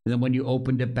 And then when you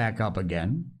opened it back up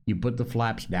again, you put the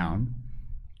flaps down.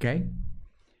 Okay?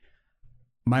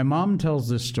 My mom tells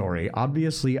this story.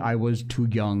 Obviously, I was too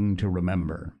young to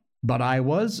remember, but I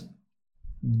was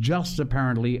just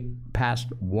apparently past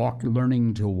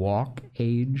learning to walk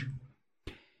age.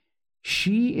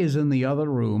 She is in the other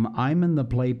room. I'm in the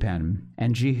playpen,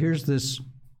 and she hears this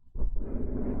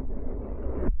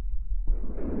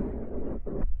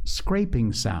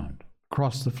scraping sound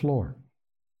across the floor.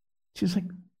 She's like,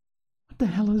 what the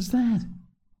hell is that?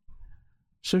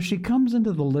 So she comes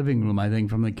into the living room, I think,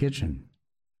 from the kitchen.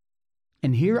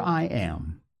 And here I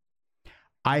am.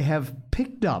 I have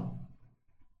picked up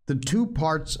the two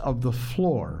parts of the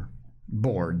floor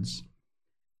boards.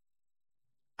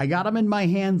 I got them in my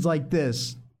hands like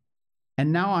this,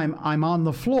 and now I'm on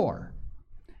the floor,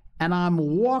 and I'm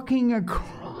walking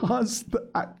across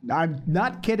I'm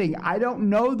not kidding. I don't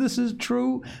know this is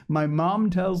true. My mom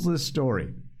tells this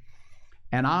story,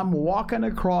 and I'm walking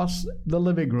across the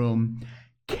living room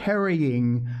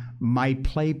carrying my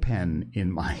playpen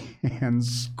in my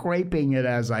hands, scraping it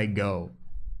as I go.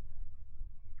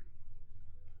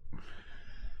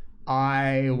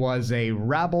 I was a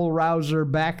rabble-rouser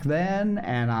back then,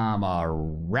 and I'm a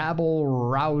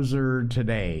rabble-rouser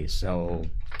today, so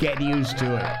get used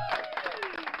to it.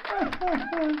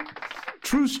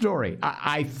 True story.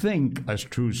 I think a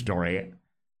true story.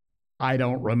 I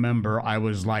don't remember. I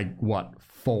was like,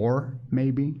 4,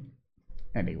 maybe?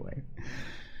 Anyway.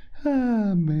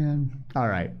 Oh, man. All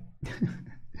right.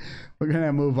 We're going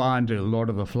to move on to Lord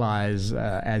of the Flies.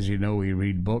 As you know, we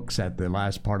read books at the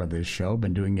last part of this show.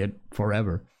 Been doing it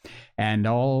forever. And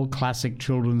all classic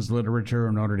children's literature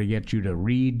in order to get you to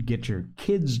read, get your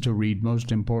kids to read,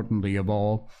 most importantly of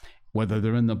all, whether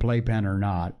they're in the playpen or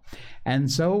not.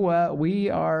 And so we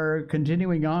are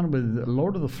continuing on with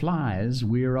Lord of the Flies.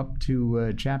 We're up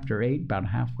to chapter 8, about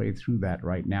halfway through that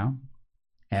right now.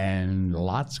 And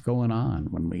lots going on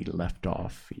when we left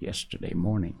off yesterday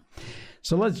morning.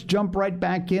 So let's jump right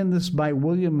back in. This is by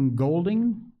William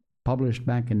Golding, published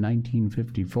back in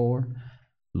 1954,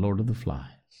 Lord of the Flies.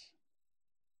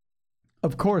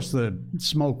 Of course, the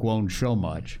smoke won't show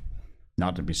much,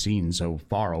 not to be seen so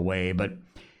far away, but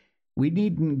we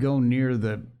needn't go near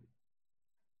the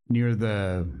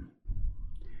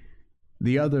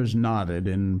others nodded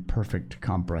in perfect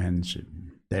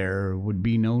comprehension. There would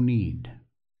be no need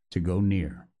to go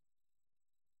near.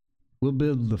 We'll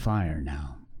build the fire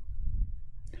now.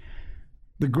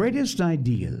 The greatest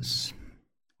ideas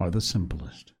are the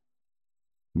simplest.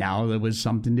 Now there was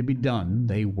something to be done.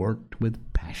 They worked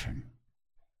with passion.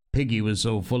 Piggy was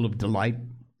so full of delight,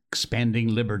 expanding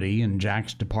liberty in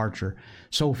Jack's departure,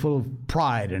 so full of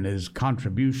pride in his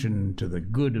contribution to the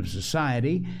good of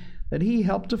society, that he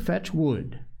helped to fetch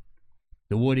wood.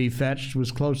 The wood he fetched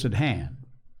was close at hand,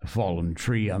 a fallen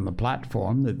tree on the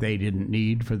platform that they didn't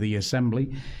need for the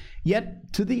assembly.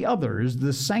 Yet to the others,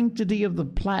 the sanctity of the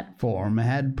platform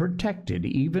had protected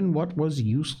even what was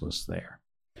useless there.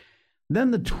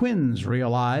 Then the twins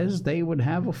realized they would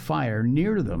have a fire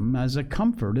near them as a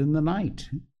comfort in the night,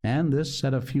 and this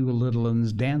set a few little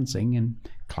uns dancing and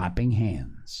clapping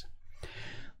hands.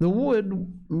 The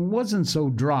wood wasn't so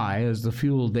dry as the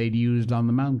fuel they'd used on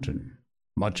the mountain.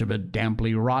 Much of it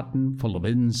damply rotten, full of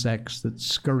insects that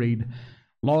scurried.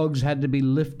 Logs had to be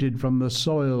lifted from the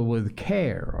soil with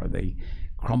care, or they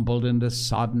crumpled into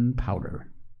sodden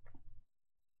powder.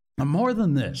 And more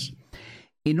than this,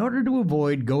 in order to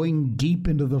avoid going deep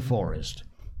into the forest,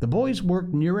 the boys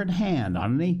worked near at hand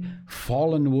on any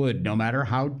fallen wood, no matter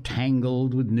how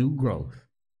tangled with new growth.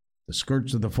 The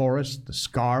skirts of the forest, the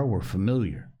scar, were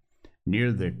familiar,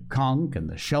 near the conch and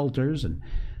the shelters, and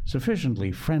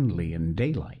sufficiently friendly in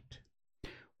daylight.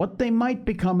 What they might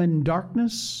become in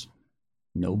darkness,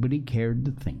 nobody cared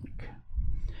to think.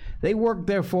 They worked,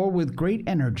 therefore, with great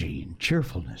energy and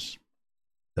cheerfulness.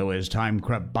 Though as time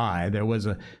crept by, there was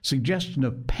a suggestion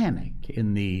of panic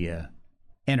in the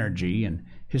energy and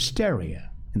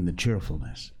hysteria in the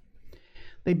cheerfulness.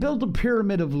 They built a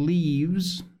pyramid of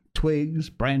leaves, twigs,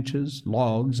 branches,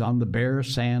 logs on the bare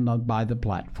sand by the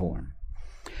platform.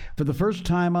 For the first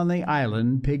time on the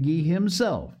island, Piggy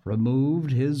himself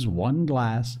removed his one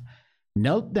glass,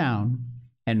 knelt down,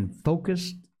 and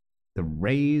focused the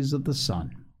rays of the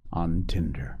sun on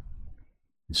tinder.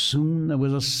 Soon there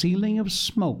was a ceiling of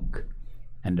smoke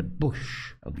and a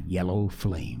bush of yellow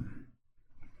flame.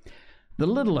 The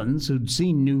little uns, who'd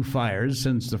seen new fires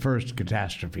since the first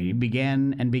catastrophe,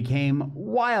 began and became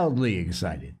wildly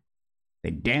excited.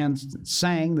 They danced and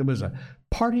sang. There was a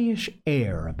partyish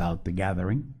air about the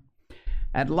gathering.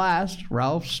 At last,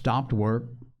 Ralph stopped work,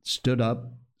 stood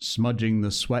up, smudging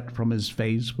the sweat from his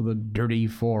face with a dirty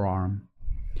forearm.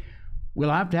 "We'll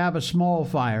have to have a small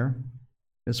fire.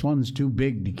 This one's too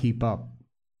big to keep up."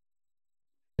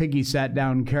 Piggy sat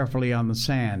down carefully on the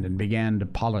sand and began to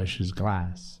polish his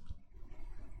glass.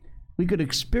 "We could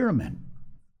experiment.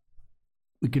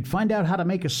 We could find out how to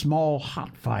make a small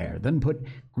hot fire, then put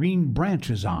green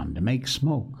branches on to make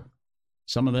smoke.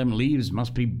 Some of them leaves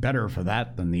must be better for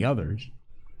that than the others."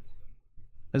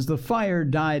 As the fire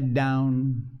died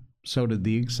down, so did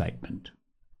the excitement.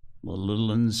 The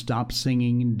little uns stopped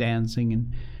singing and dancing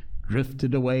and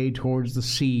drifted away towards the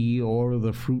sea or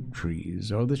the fruit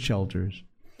trees or the shelters.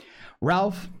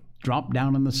 Ralph dropped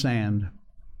down in the sand.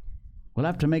 "We'll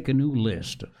have to make a new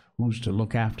list of who's to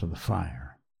look after the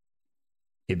fire.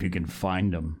 If you can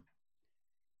find 'em."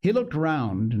 He looked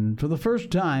round, and for the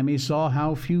first time he saw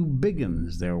how few big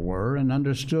uns there were and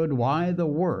understood why the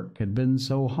work had been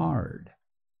so hard.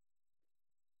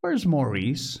 "Where's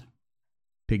Maurice?"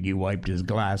 Piggy wiped his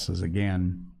glasses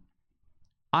again.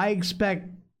 "I expect—"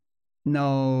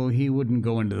 "No, he wouldn't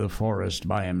go into the forest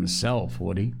by himself,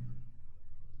 would he?"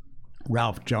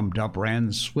 Ralph jumped up,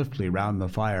 ran swiftly round the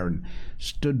fire, and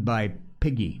stood by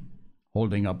Piggy,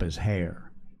 holding up his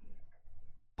hair.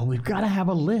 "But we've got to have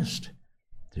a list.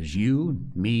 There's you,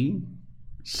 me,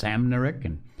 Sam Nurick,"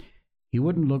 and he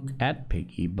wouldn't look at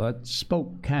Piggy, but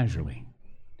spoke casually.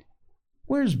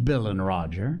 "Where's Bill and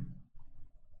Roger?"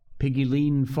 Piggy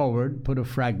leaned forward, put a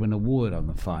fragment of wood on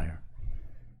the fire.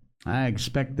 "I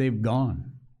expect they've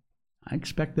gone. I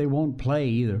expect they won't play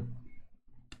either."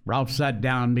 Ralph sat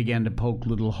down and began to poke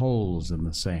little holes in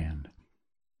the sand.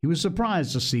 He was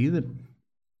surprised to see that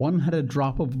one had a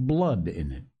drop of blood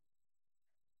in it.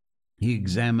 He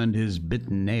examined his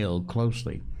bitten nail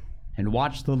closely and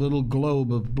watched the little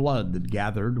globe of blood that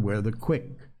gathered where the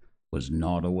quick was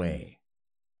gnawed away.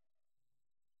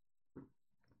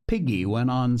 Piggy went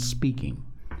on speaking.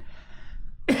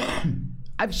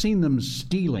 I've seen them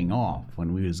stealing off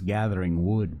when we was gathering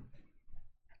wood.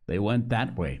 They went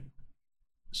that way,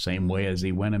 same way as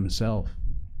he went himself.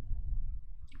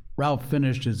 Ralph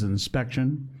finished his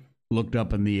inspection, looked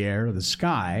up in the air. The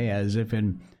sky, as if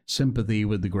in sympathy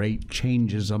with the great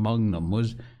changes among them,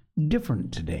 was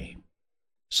different today.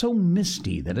 So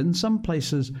misty that in some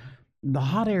places the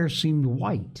hot air seemed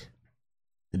white.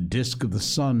 The disk of the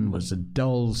sun was a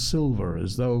dull silver,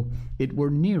 as though it were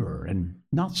nearer and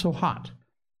not so hot,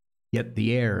 yet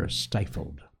the air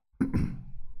stifled.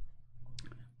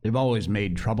 They've always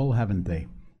made trouble, haven't they?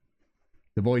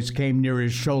 The voice came near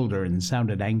his shoulder and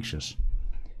sounded anxious.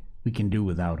 We can do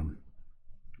without him.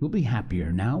 We'll be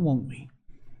happier now, won't we?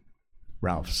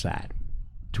 Ralph sat.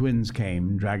 Twins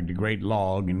came, dragged a great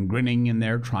log, and grinning in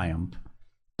their triumph,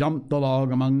 dumped the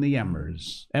log among the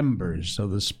embers so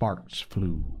the sparks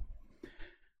flew.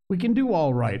 We can do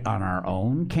all right on our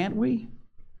own, can't we?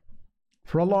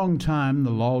 For a long time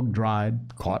the log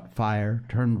dried, caught fire,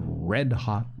 turned red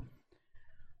hot.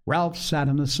 Ralph sat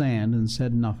in the sand and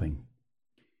said nothing.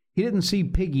 He didn't see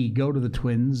Piggy go to the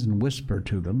twins and whisper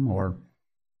to them, or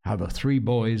how the three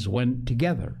boys went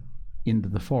together into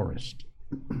the forest.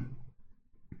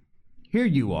 Here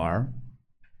you are,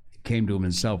 he came to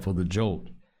himself with a jolt.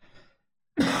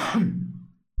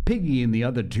 Piggy and the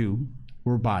other two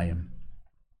were by him.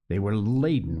 They were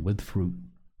laden with fruit.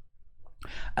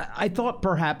 I thought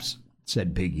perhaps,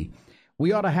 said Piggy,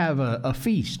 we ought to have a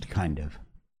feast, kind of.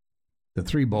 The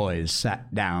three boys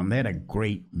sat down. They had a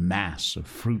great mass of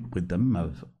fruit with them,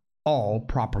 of all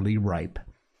properly ripe.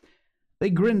 They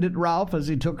grinned at Ralph as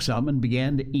he took some and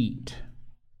began to eat.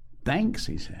 Thanks,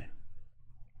 he said.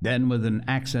 Then, with an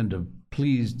accent of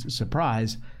pleased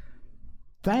surprise,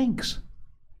 thanks.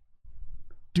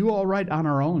 Do all right on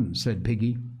our own, said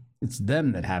Piggy. It's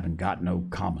them that haven't got no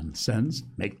common sense.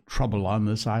 Make trouble on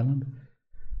this island.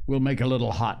 We'll make a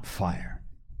little hot fire.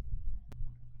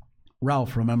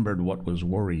 Ralph remembered what was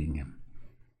worrying him.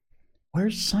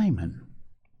 Where's Simon?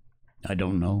 I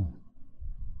don't know.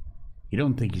 You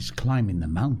don't think he's climbing the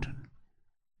mountain?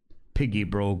 Piggy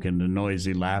broke into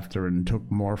noisy laughter and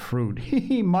took more fruit.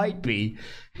 He might be.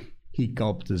 He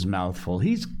gulped his mouthful.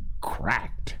 He's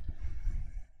cracked.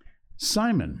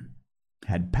 Simon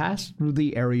had passed through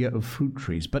the area of fruit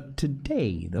trees, but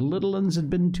today the little ones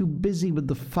had been too busy with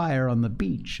the fire on the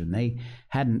beach, and they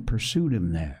hadn't pursued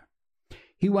him there.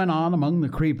 He went on among the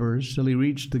creepers till he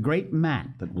reached the great mat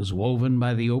that was woven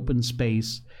by the open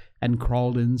space and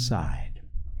crawled inside.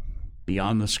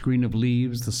 Beyond the screen of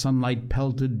leaves, the sunlight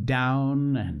pelted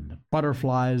down, and the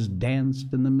butterflies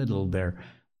danced in the middle their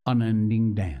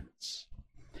unending dance.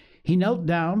 He knelt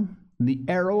down, and the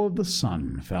arrow of the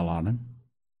sun fell on him.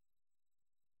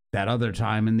 That other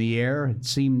time in the air it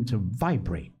seemed to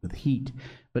vibrate with heat,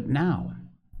 but now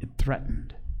it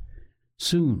threatened.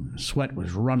 Soon sweat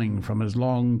was running from his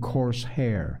long, coarse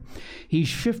hair. He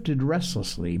shifted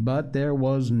restlessly, but there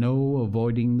was no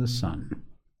avoiding the sun.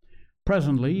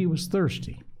 Presently he was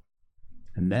thirsty,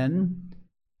 and then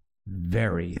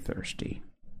very thirsty.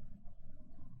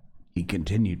 He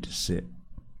continued to sit.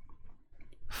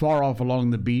 Far off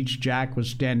along the beach, Jack was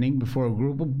standing before a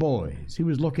group of boys. He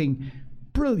was looking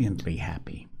brilliantly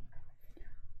happy.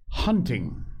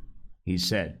 Hunting, he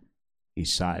said. He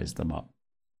sized them up.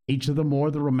 Each of them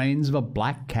wore the remains of a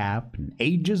black cap, and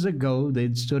ages ago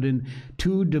they'd stood in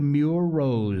two demure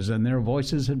rows, and their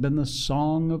voices had been the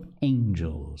song of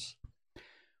angels.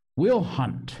 We'll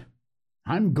hunt.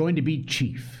 I'm going to be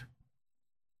chief.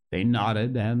 They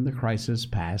nodded, and the crisis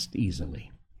passed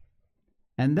easily.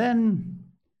 And then,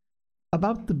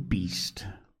 about the beast.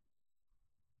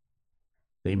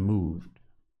 They moved,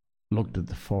 looked at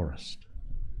the forest.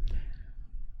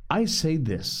 I say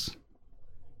this.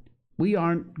 We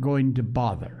aren't going to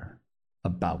bother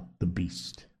about the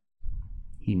beast.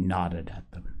 He nodded at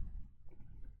them.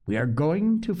 We are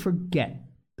going to forget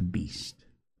the beast.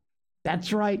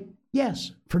 That's right.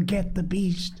 Yes, forget the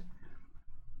beast.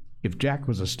 If Jack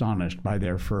was astonished by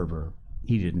their fervor,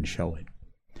 he didn't show it.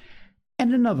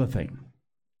 And another thing,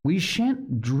 we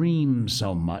shan't dream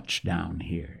so much down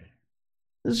here.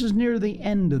 This is near the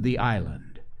end of the island.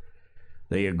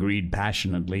 They agreed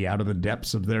passionately out of the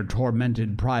depths of their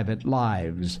tormented private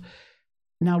lives.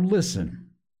 Now listen,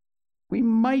 we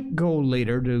might go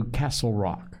later to Castle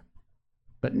Rock.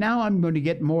 But now I'm going to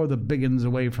get more of the big uns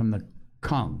away from the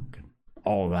conch and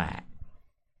all that.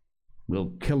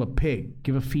 We'll kill a pig,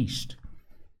 give a feast.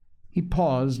 He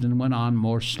paused and went on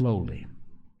more slowly.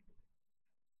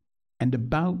 And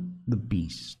about the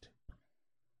beast.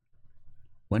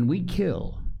 When we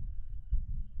kill,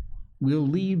 we'll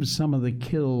leave some of the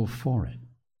kill for it.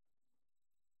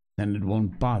 Then it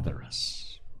won't bother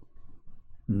us.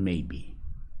 Maybe.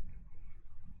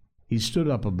 He stood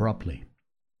up abruptly.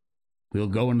 We'll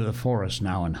go into the forest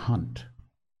now and hunt.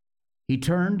 He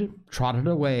turned, trotted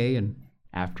away, and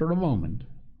after a moment,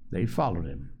 they followed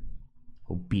him,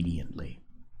 obediently.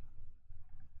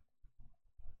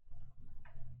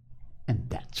 And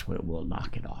that's where we'll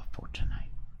knock it off for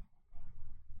tonight.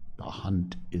 The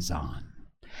hunt is on.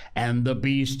 And the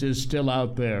beast is still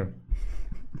out there.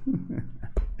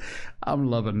 I'm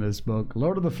loving this book.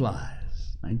 Lord of the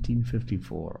Flies,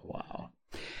 1954. Wow.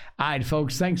 All right,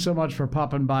 folks, thanks so much for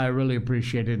popping by. I really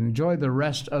appreciate it. Enjoy the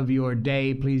rest of your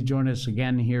day. Please join us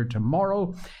again here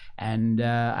tomorrow, and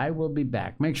I will be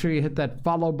back. Make sure you hit that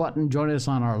follow button. Join us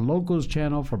on our Locals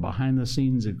channel for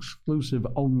behind-the-scenes,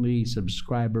 exclusive-only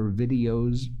subscriber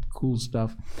videos. Cool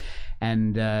stuff.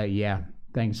 And, yeah,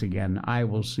 thanks again. I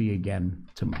will see you again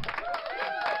tomorrow.